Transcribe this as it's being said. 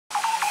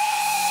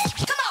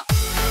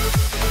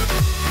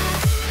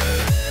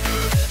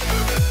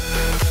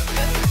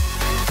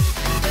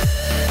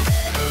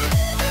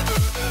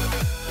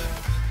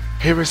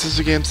Hey,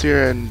 Censor Games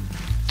here, and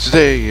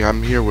today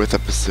I'm here with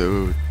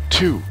episode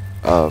 2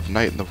 of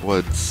Night in the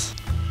Woods.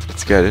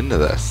 Let's get into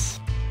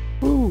this.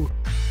 Woo!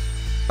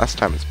 Last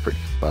time was pretty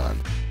fun.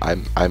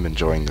 I'm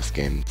enjoying this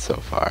game so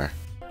far.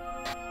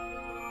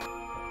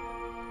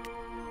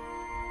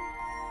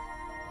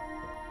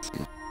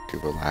 Some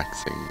pretty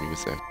relaxing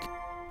music.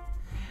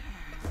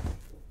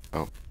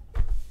 Oh.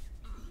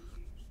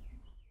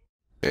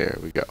 There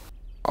we go.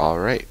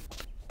 Alright.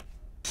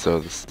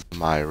 So this is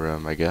my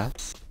room, I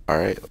guess.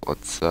 Alright,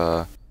 let's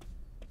go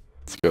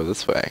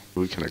this way.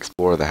 We can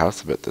explore the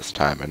house a bit this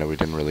time. I know we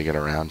didn't really get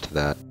around to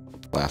that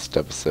last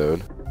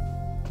episode.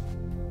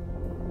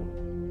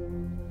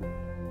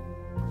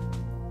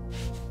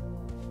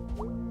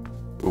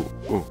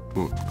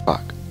 Ooh,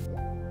 clock.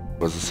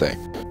 What does it say?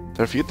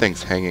 There are a few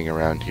things hanging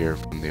around here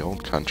from the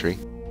old country.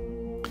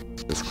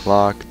 This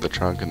clock, the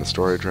trunk, and the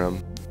storage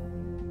room.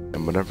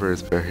 And whatever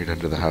is buried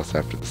under the house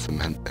after the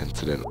cement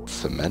incident.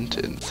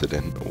 Cement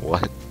incident?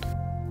 What?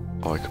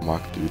 Oh, I can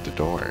walk through the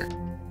door.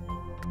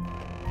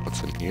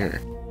 What's in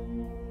here?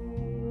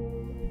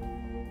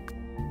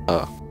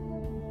 Oh.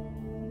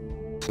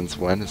 Since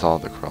when is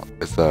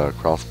the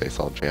crawl space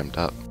all jammed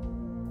up?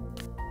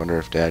 Wonder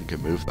if Dad can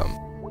move them.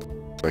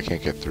 So I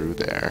can't get through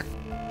there.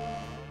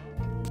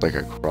 It's like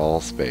a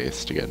crawl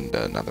space to get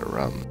into another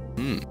room.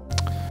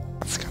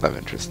 That's kind of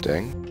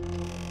interesting.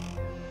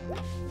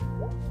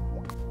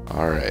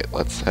 Alright,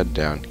 let's head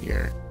down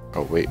here.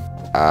 Oh wait.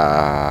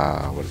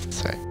 What does it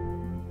say?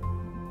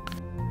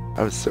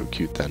 I was so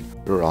cute then.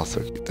 We were all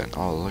so cute then.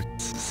 Oh look,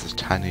 this is a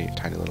tiny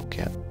little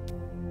cat.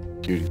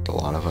 Cutie, a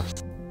lot of us.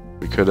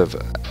 We could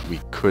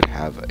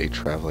have a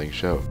traveling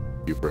show.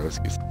 You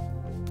broskies.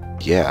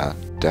 Yeah,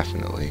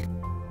 definitely.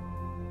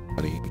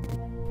 Honey.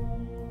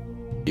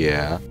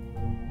 Yeah.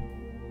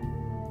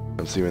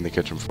 Come see you in the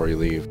kitchen before you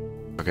leave.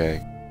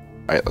 Okay.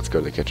 Alright, let's go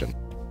to the kitchen.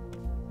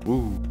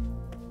 Woo.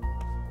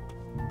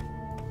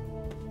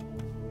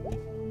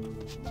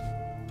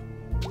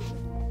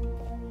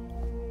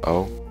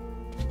 Oh.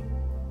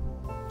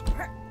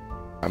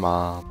 Hi,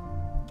 Mom.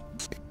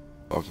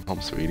 Welcome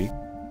home, sweetie.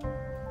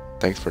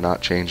 Thanks for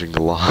not changing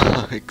the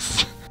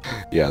locks.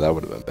 Yeah, that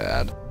would have been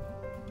bad.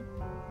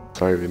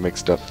 Sorry we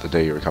mixed up the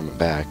day you were coming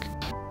back.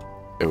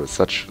 It was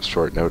such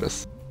short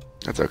notice.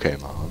 That's okay,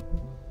 Mom.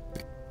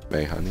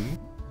 May, honey?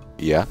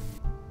 Yeah?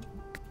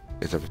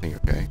 Is everything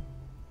okay?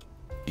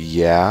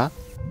 Yeah?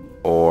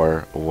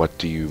 Or what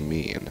do you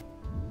mean?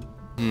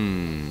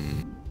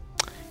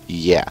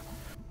 Yeah.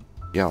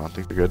 Yeah, I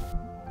think they're good.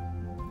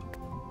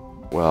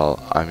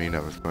 Well, I mean,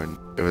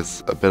 it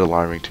was a bit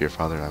alarming to your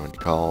father and I when you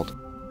called.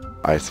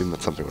 I assumed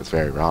that something was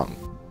very wrong.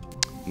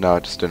 No,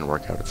 it just didn't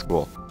work out at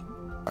school.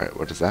 Alright,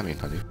 what does that mean,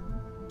 honey?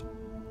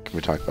 Can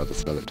we talk about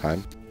this another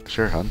time?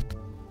 Sure, hon.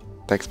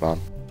 Thanks,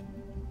 Mom.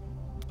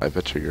 I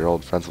bet your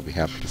old friends will be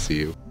happy to see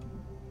you.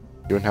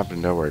 You wouldn't happen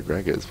to know where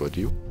Greg is, would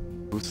you?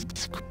 Who's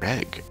this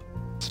Greg?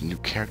 It's a new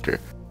character.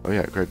 Oh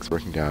yeah, Greg's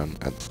working down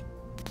at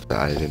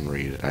I didn't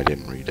read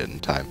it in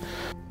time.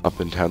 Up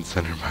in town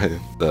center by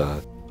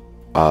the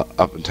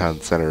up in town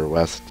center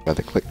west by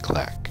the Click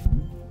Clack.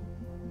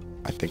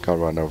 I think I'll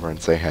run over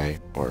and say hey.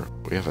 Or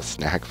we have a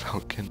snack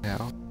falcon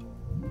now.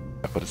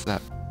 What is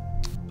that?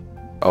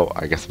 Oh,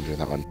 I guess I'm doing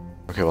that one.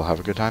 Okay, well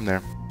have a good time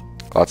there.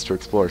 Lots to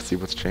explore, see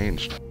what's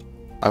changed.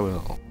 I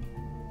will.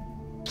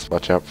 Just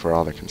watch out for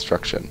all the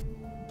construction.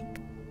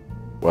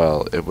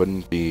 Well, it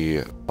wouldn't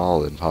be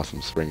fall in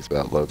Possum Springs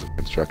without loads of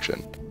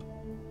construction.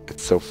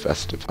 It's so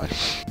festive, honey.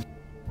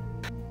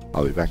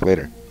 I'll be back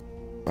later.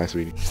 Bye,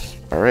 sweetie.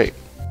 Alright.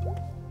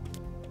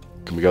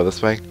 Can we go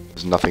this way?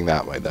 There's nothing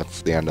that way.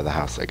 That's the end of the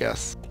house, I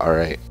guess.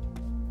 Alright.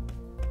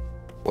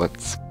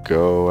 Let's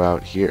go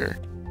out here.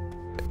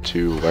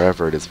 To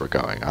wherever it is we're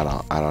going. I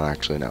don't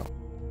actually know.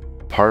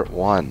 Part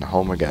 1,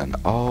 home again.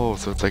 Oh,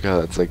 so it's like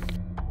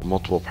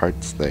multiple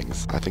parts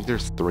things. I think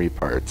there's 3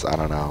 parts. I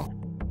don't know.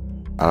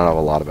 I don't know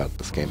a lot about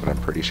this game, but I'm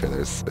pretty sure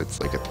it's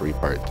like a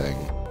 3-part thing.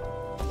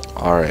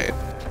 Alright.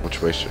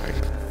 Which way should I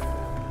go?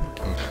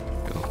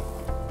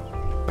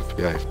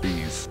 FBI,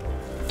 freeze.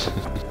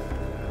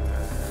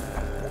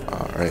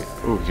 Alright.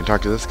 Ooh, we can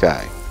talk to this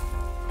guy.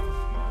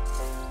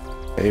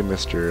 Hey,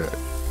 Mr.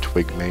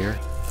 Twigmayer.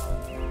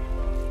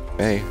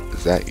 Hey,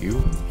 is that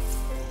you?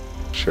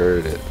 Sure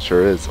it is.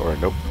 Sure is. Or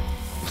nope.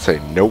 I'll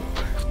say nope.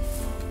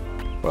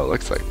 Well, it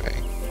looks like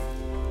May.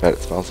 Bet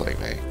it smells like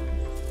May.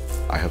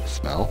 I have a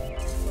smell.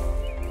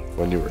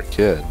 When you were a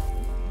kid,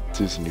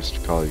 Susan used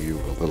to call you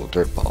a little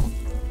dirtball.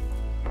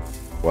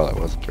 Well, I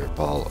was a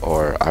dirtball,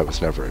 or I was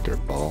never a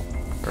dirtball.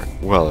 Or,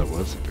 well, I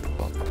was a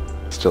dirtball.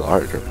 Still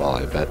are a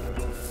dirtball, I bet.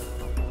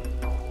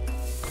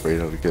 Ready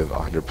to give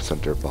 100%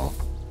 dirtball.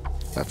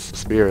 That's the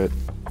spirit.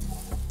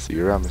 See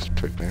you around, Mr.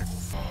 Twigmare.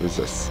 Who's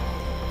this?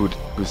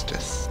 Who's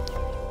this?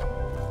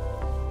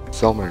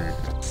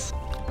 Selmers.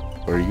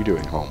 What are you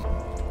doing home?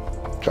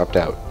 Dropped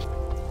out.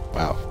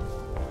 Wow.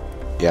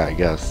 Yeah, I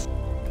guess.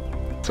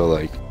 So,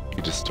 like,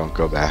 you just don't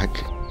go back?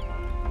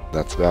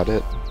 That's about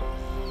it?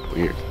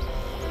 Weird.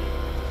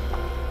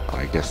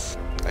 I guess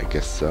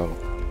so.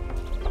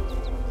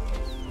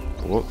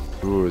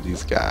 Who are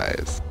these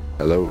guys?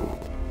 Hello.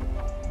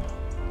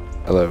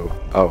 Hello.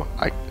 Oh,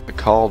 I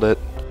called it.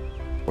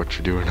 What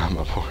you doing on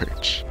my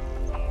porch?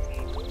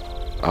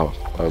 Oh,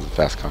 that was a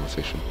fast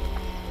conversation.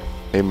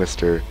 Hey,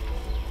 Mr.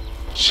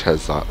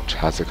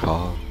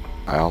 Chazakov.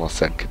 I almost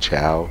said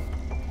KACHOW.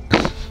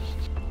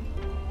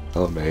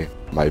 Hello, May.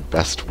 My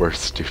best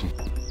worst student.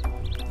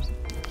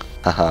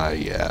 Haha,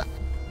 yeah.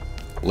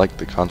 Like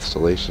the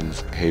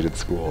constellations, hated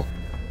school.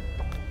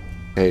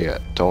 Hey,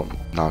 don't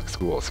knock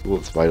school.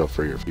 School is vital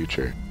for your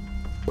future.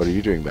 What are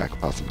you doing back at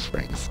Possum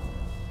Springs?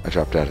 I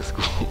dropped out of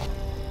school.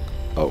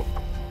 Oh.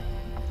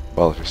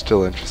 Well, if you're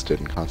still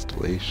interested in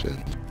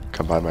constellations,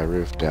 come by my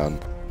roof down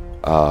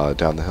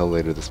the hill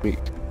later this week.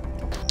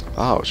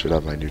 Oh, should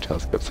have my new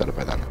telescope set up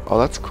by then. Oh,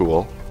 that's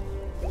cool.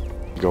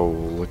 Go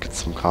look at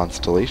some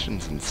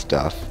constellations and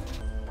stuff.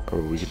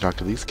 Or we can talk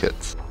to these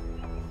kids.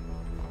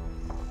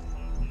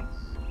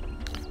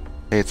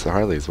 Hey, it's the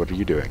Harleys. What are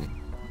you doing?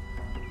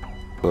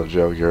 Little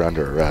Joe, you're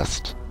under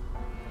arrest.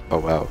 Oh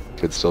wow,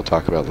 kids still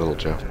talk about Little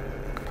Joe.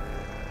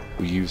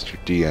 We used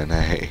your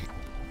DNA.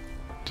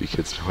 Do you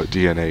kids know what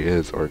DNA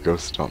is? Or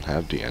ghosts don't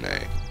have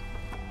DNA?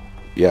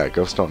 Yeah,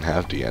 ghosts don't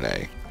have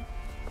DNA.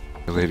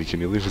 Hey, lady, can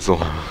you leave us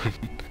alone?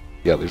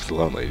 Yeah, leave us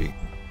alone, lady.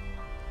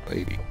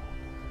 Lady.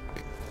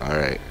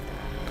 Alright.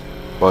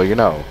 Well, you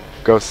know,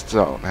 ghosts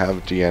don't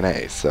have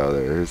DNA, so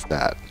there's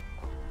that.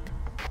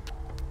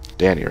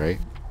 Danny, right?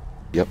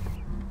 Yep.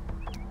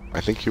 I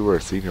think you were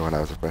a senior when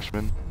I was a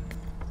freshman.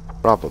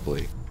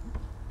 Probably.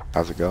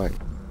 How's it going?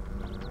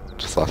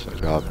 Just lost my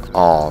job.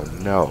 Oh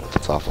no,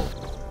 that's awful.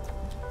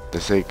 They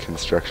say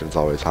construction's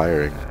always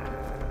hiring,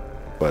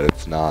 but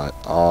it's not.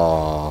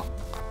 Oh.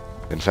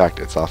 In fact,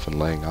 it's often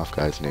laying off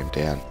guys named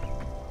Dan.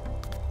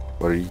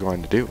 What are you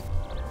going to do?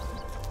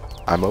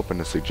 I'm open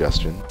to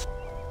suggestions.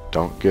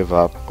 Don't give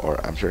up, or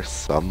I'm sure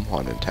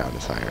someone in town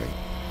is hiring.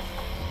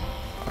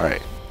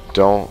 Alright,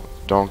 don't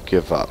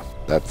give up.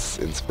 That's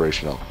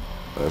inspirational.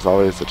 There's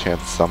always a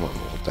chance someone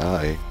will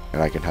die,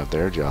 and I can have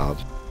their job.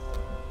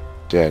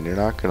 Dan, you're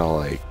not gonna,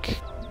 like,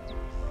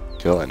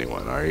 kill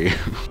anyone, are you?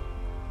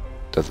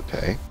 Does it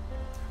pay?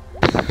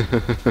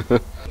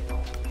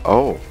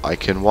 Oh, I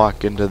can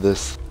walk into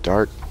this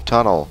dark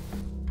tunnel.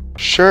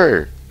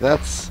 Sure,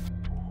 that's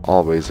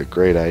always a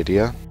great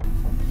idea.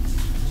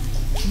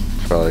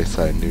 Probably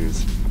side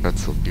news.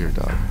 Pretzel beer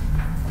dog.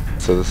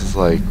 So this is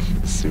like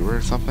sewer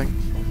or something?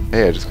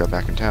 Hey, I just got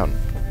back in town.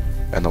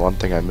 And the one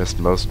thing I missed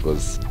most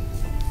was,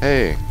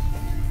 hey,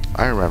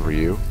 I remember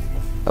you.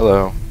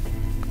 Hello.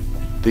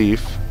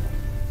 Thief.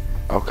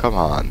 Oh, come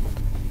on.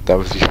 That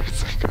was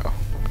years ago.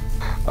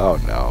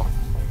 Oh, no.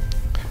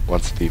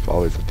 Once a thief,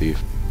 always a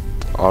thief.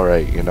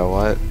 Alright, you know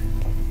what?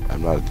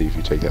 I'm not a thief,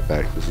 you take that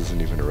back. This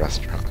isn't even a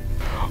restaurant.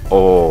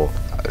 Oh,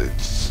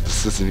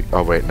 this isn't...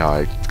 Oh, wait, no,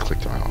 I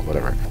clicked on it.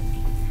 Whatever.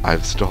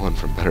 I've stolen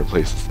from better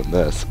places than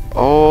this.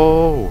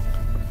 Oh!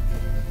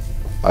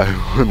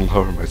 I wouldn't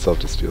lower myself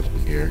to steal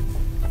from here.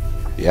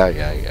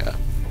 Yeah.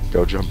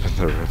 Go jump in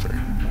the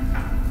river.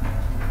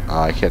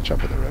 I can't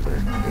jump in the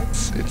river.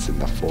 It's in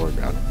the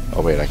foreground.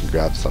 Oh wait, I can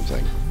grab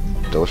something.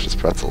 Delicious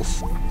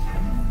pretzels.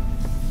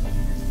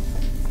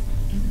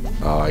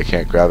 Oh, I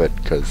can't grab it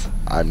because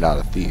I'm not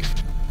a thief.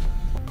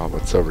 Oh,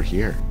 what's over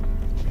here?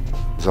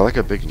 Is that like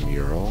a big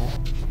mural?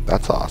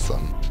 That's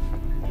awesome.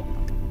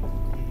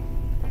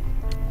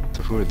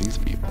 So who are these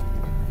people?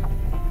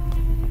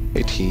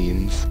 Hey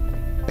teens.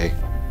 Hey.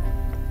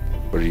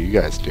 What are you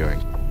guys doing?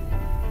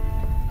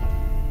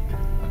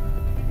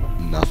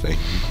 Nothing.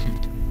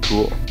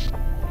 Cool.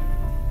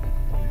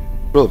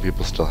 Really,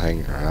 people still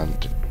hanging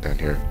around down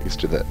here. Used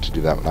to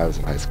do that when I was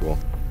in high school.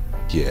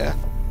 Yeah.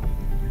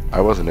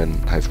 I wasn't in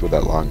high school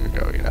that long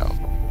ago, you know.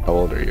 How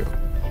old are you?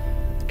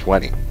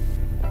 20.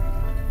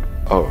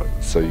 Oh,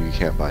 so you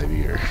can't buy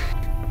beer.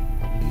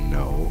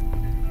 No.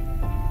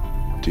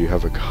 Do you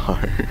have a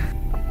car?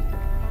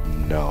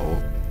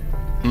 No.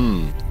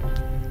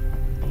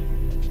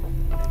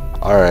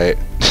 Alright.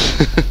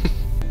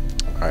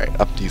 Alright,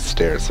 up these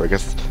stairs. So I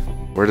guess,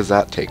 where does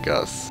that take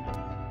us?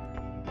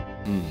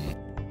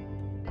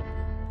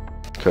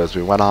 Because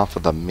we went off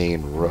of the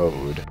main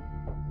road.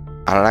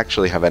 I don't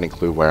actually have any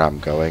clue where I'm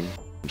going.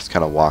 I'm just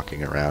kind of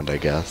walking around, I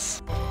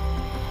guess.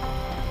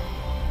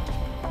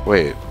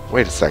 Wait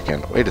a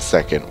second. Wait a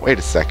second. Wait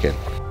a second.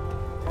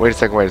 Wait a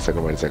second. Wait a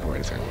second. Wait a second. Wait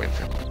a second. Wait a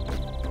second.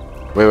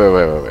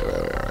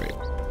 Wait.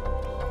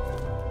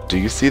 Do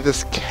you see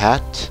this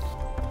cat?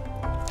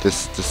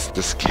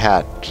 This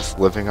cat just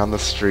living on the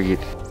street,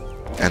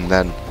 and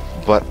then,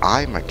 but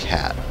I'm a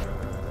cat.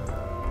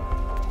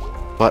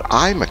 But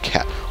I'm a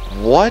cat.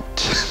 What?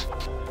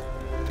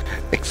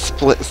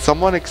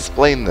 Someone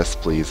explain this,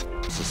 please.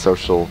 This is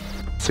Social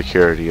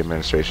Security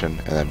Administration,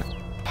 and then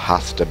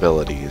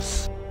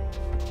hostilities.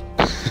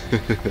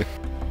 A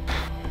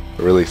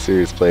really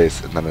serious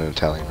place, and then an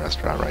Italian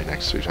restaurant right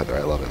next to each other.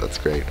 I love it. That's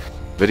great.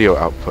 Video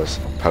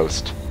outpost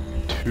post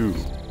 2.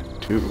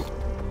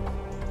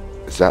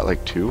 Is that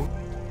like 2?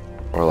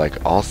 Or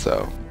like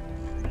also?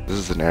 This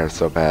is an error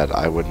so bad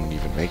I wouldn't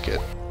even make it.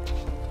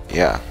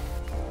 Yeah.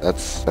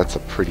 That's a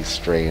pretty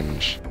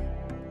strange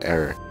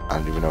error. I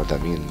don't even know what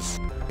that means.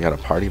 You got a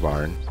party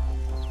barn.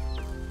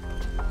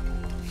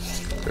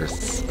 They're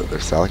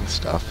selling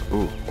stuff.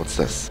 Ooh, what's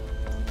this?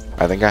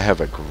 I think I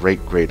have a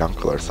great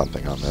uncle or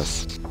something on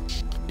this.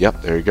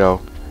 Yep, there you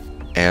go.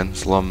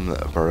 Anselm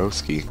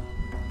Borowski.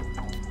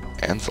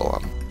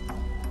 Anselm.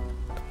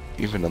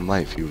 Even in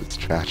life, he was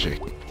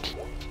tragic.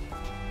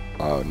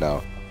 Oh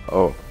no.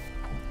 Oh,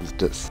 who's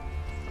this?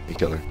 You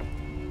killer.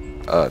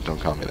 Don't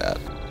call me that.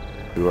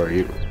 Who are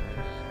you?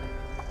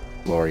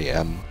 Lori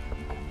M.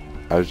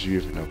 How did you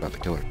even know about the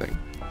killer thing?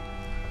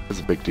 It was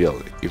a big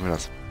deal, even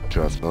us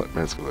to us middle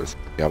schoolers.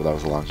 Yeah, but that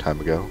was a long time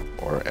ago.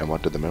 And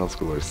what did the middle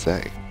schoolers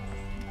say?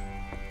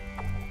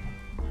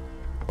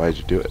 Why did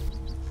you do it?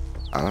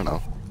 I don't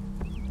know.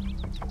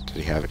 Did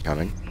he have it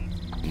coming?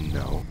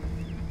 No.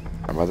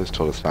 Our mothers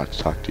told us not to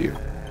talk to you,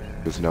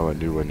 because no one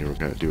knew when you were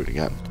going to do it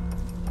again.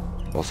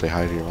 Well, say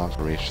hi to your mom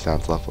for me, she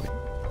sounds lovely.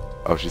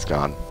 Oh, she's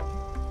gone.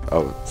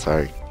 Oh,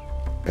 sorry.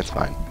 It's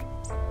fine.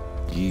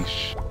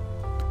 Yeesh.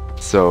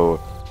 So,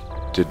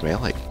 did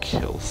Melee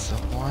kill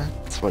someone?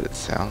 That's what it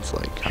sounds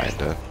like,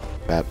 kinda.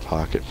 Fat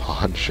Pocket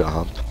Pawn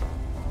Shop.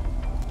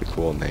 A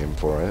cool name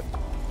for it.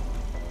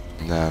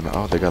 And then,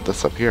 oh, they got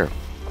this up here.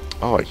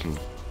 Oh, I can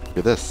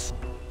do this.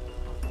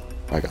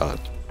 My god.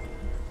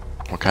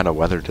 What kind of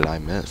weather did I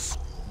miss?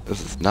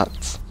 This is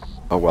nuts.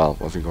 Oh well,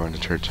 wasn't going to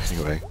church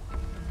anyway.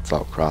 It's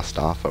all crossed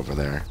off over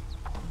there.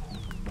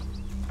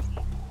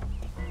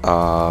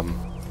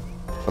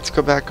 Let's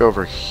go back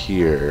over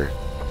here.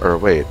 Or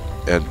wait,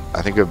 and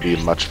I think it would be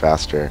much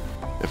faster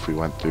if we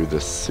went through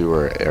this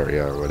sewer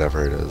area or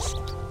whatever it is.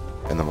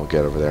 And then we'll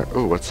get over there.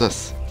 Ooh, what's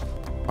this?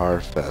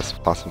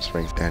 Harfest, Possum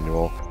Springs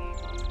Annual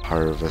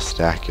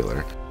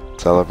Harvestacular.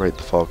 Celebrate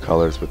the fall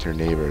colors with your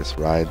neighbors.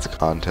 Rides,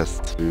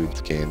 contests,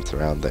 foods, games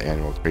around the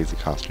annual Crazy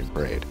Costume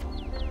Parade.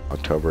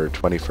 October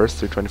 21st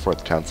through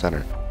 24th, Town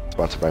Center.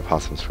 Sponsored by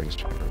Possum Springs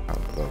Chamber.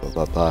 Blah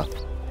blah blah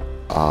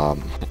blah.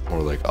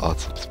 More like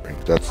Awesome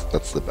Springs.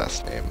 That's the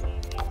best name.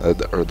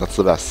 Or that's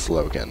the best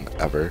slogan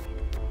ever.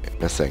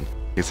 Missing.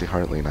 Casey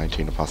Hartley,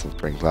 19 of Possum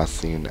Springs, last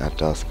seen at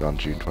dusk on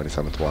June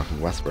 27th walking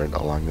westward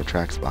along the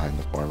tracks behind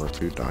the former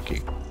food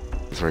donkey.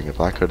 He's wearing a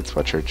black hooded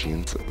sweatshirt,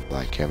 jeans, and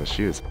black canvas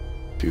shoes.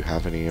 If you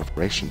have any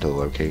information to the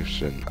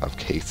location of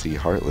Casey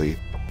Hartley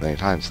at any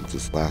time since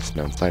his last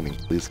known sighting,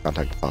 please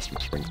contact the Possum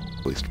Springs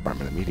Police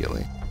Department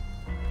immediately.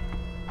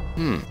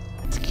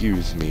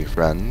 Excuse me,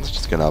 friends.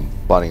 Just gonna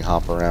bunny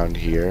hop around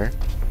here.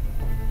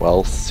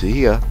 Well,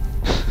 see ya.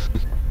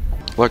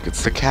 Look,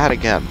 it's the cat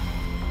again.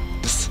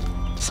 This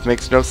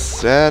makes no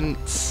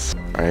sense.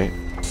 Alright.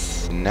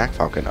 Snack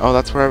Falcon. Oh,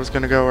 that's where I was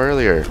gonna go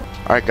earlier.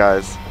 Alright,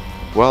 guys.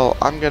 Well,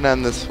 I'm gonna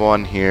end this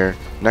one here.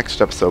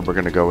 Next episode, we're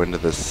gonna go into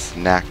this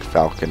Snack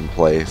Falcon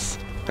place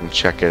and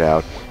check it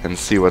out and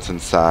see what's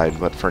inside.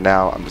 But for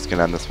now, I'm just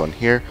gonna end this one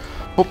here.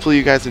 Hopefully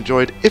you guys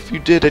enjoyed. If you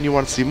did and you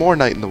want to see more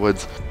Night in the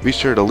Woods, be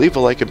sure to leave a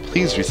like and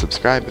please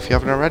resubscribe if you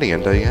haven't already.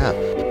 And yeah,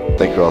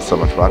 thank you all so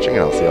much for watching,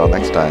 and I'll see you all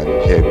next time.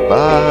 Okay,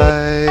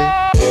 bye!